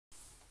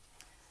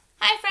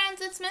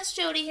it's Miss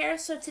Jodie here.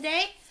 So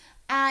today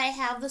I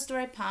have the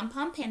story Pom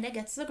Pom Panda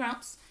Gets the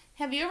Grumps.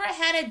 Have you ever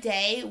had a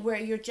day where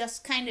you're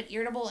just kind of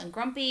irritable and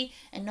grumpy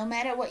and no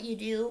matter what you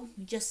do,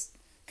 you just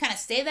kind of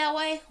stay that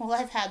way? Well,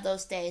 I've had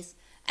those days.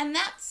 And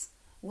that's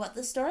what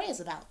the story is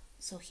about.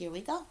 So here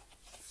we go.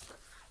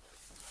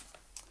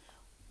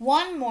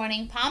 One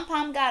morning, Pom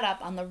Pom got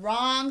up on the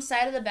wrong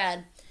side of the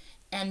bed,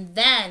 and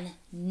then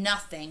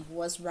nothing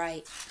was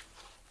right.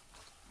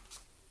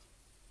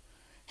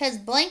 His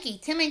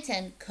blankie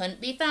Timington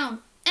couldn't be found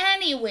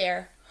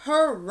anywhere.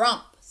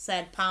 Her-rump,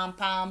 said Pom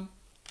Pom.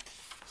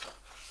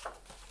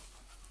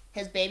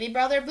 His baby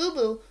brother Boo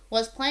Boo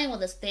was playing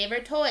with his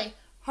favorite toy.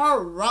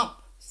 Her-rump,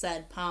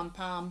 said Pom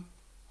Pom.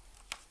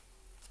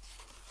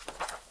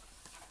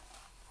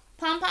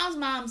 Pom Pom's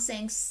mom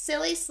sang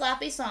silly,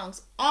 sloppy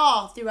songs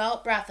all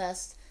throughout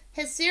breakfast.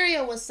 His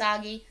cereal was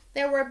soggy.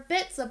 There were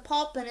bits of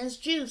pulp in his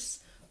juice.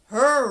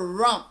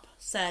 Her-rump,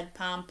 said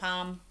Pom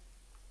Pom.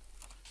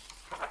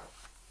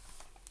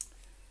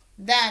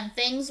 Then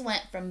things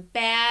went from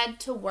bad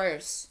to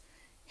worse.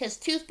 His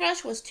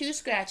toothbrush was too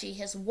scratchy,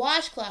 his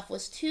washcloth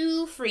was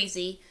too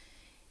freezy,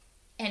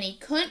 and he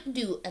couldn't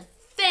do a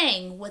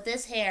thing with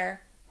his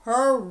hair.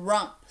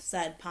 Her-rump,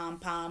 said Pom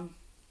Pom.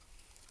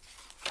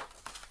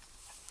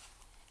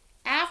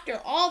 After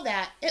all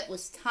that, it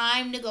was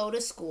time to go to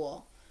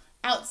school.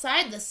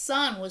 Outside the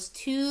sun was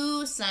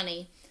too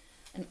sunny,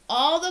 and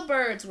all the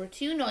birds were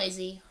too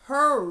noisy.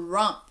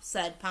 Her-rump,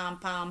 said Pom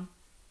Pom.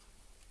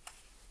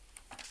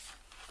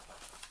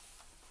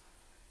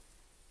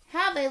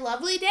 Have a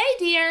lovely day,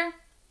 dear,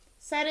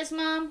 said his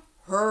mom.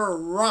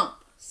 Her-rump,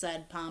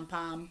 said Pom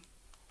Pom.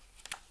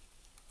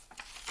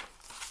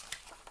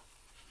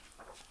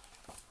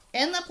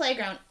 In the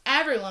playground,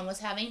 everyone was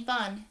having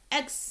fun,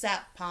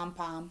 except Pom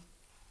Pom.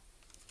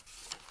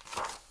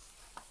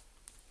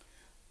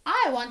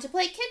 I want to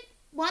play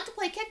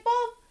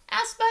kickball?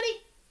 Asked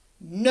Buddy.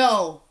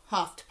 No,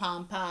 huffed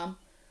Pom Pom.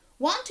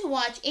 Want to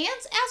watch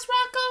ants? Asked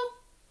Rocco.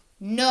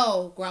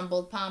 No,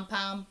 grumbled Pom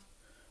Pom.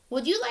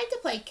 Would you like to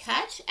play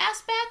catch?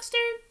 Asked Baxter.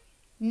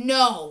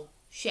 No,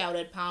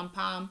 shouted Pom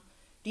Pom.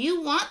 Do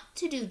you want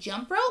to do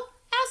jump rope?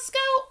 Asked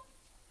Scout.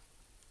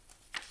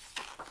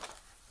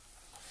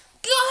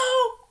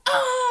 Go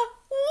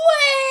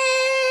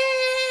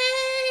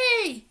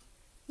away!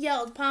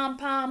 Yelled Pom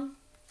Pom.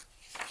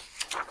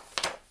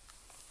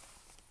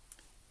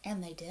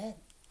 And they did.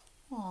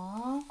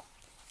 Aww.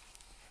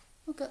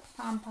 Look at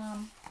Pom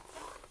Pom.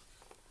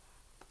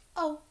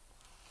 Oh.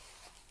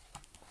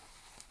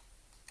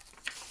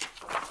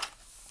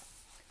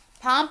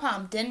 Pom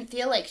Pom didn't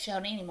feel like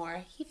shouting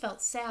anymore. He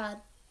felt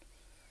sad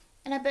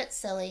and a bit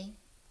silly.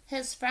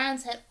 His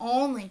friends had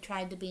only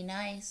tried to be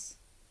nice.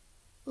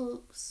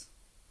 Oops,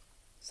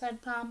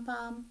 said Pom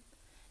Pom,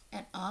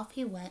 and off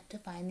he went to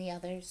find the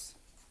others.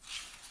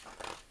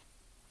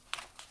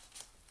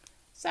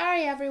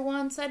 Sorry,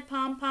 everyone, said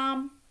Pom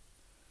Pom.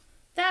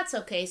 That's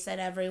okay, said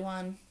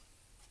everyone.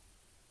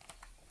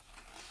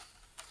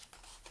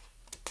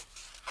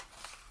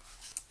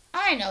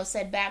 I know,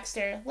 said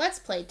Baxter. Let's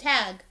play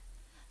tag.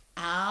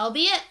 I'll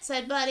be it,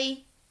 said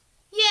Buddy.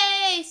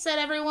 Yay, said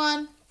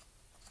everyone.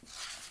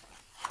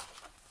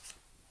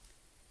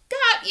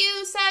 Got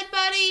you, said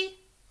Buddy.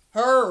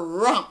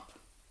 Her-rump,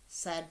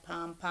 said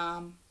Pom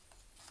Pom.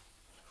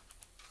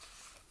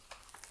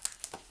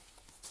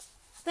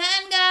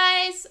 Then,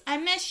 guys, I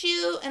miss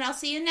you, and I'll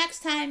see you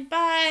next time.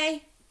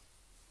 Bye.